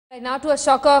Now to a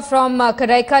shocker from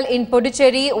Karaikal in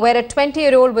Puducherry, where a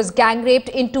 20-year-old was gang raped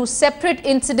in two separate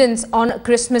incidents on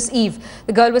Christmas Eve.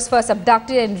 The girl was first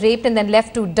abducted and raped and then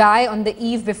left to die on the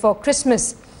eve before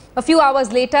Christmas. A few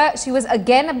hours later, she was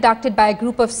again abducted by a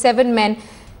group of 7 men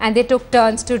and they took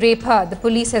turns to rape her. The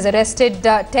police has arrested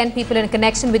 10 people in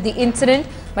connection with the incident,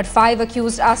 but 5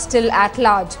 accused are still at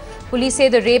large. Police say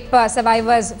the rape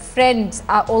survivor's friends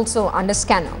are also under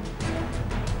scanner.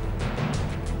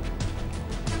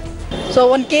 So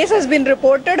one case has been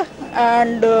reported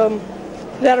and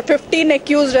there are 15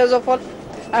 accused as of all,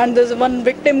 and there's one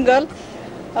victim girl.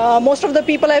 Most of the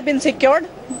people have been secured.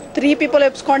 3 people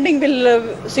absconding,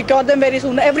 will secure them very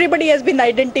soon. Everybody has been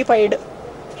identified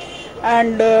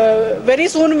and very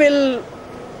soon we'll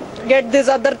get these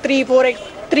other 3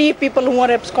 people who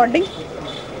are absconding.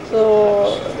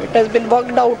 So it has been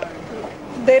worked out.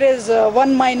 There is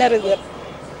one minor is there.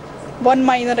 One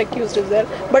minor accused is there,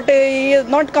 but he has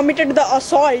not committed the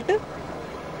assault.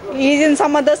 He is in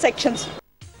some other sections.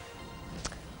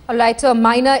 Alright, so a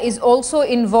minor is also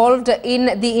involved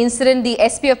in the incident. The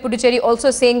SP of Puducherry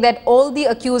also saying that all the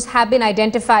accused have been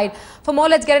identified. For more,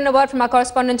 let's get a word from our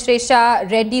correspondent Shresha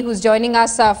Reddy, who's joining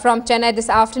us from Chennai this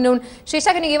afternoon.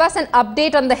 Shresha, can you give us an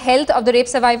update on the health of the rape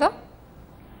survivor?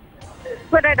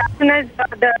 Well, as soon as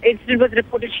the incident was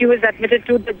reported, she was admitted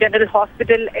to the general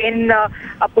hospital in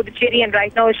Puducherry, and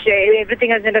right now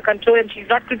everything is under control, and she's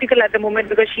not critical at the moment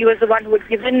because she was the one who had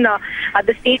given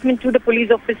the statement to the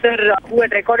police officer who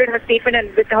had recorded her statement,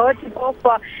 and with her tip-off,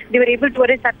 they were able to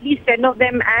arrest at least 10 of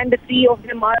them, and 3 of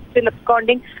them are still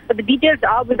absconding. But the details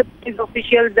are with the police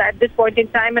officials at this point in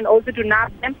time, and also to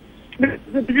nab them.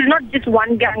 This is not just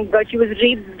one gang. She was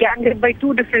gang raped by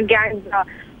 2 different gangs.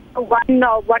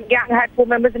 One gang had 4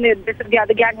 members and the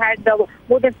other gang had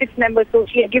more than 6 members. So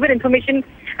she had given information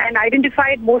and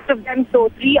identified most of them. So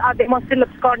 3 of them are still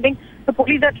absconding. The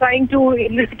police are trying to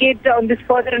investigate on this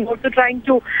further and also trying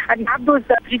to nab those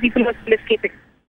 3 people who are still escaping.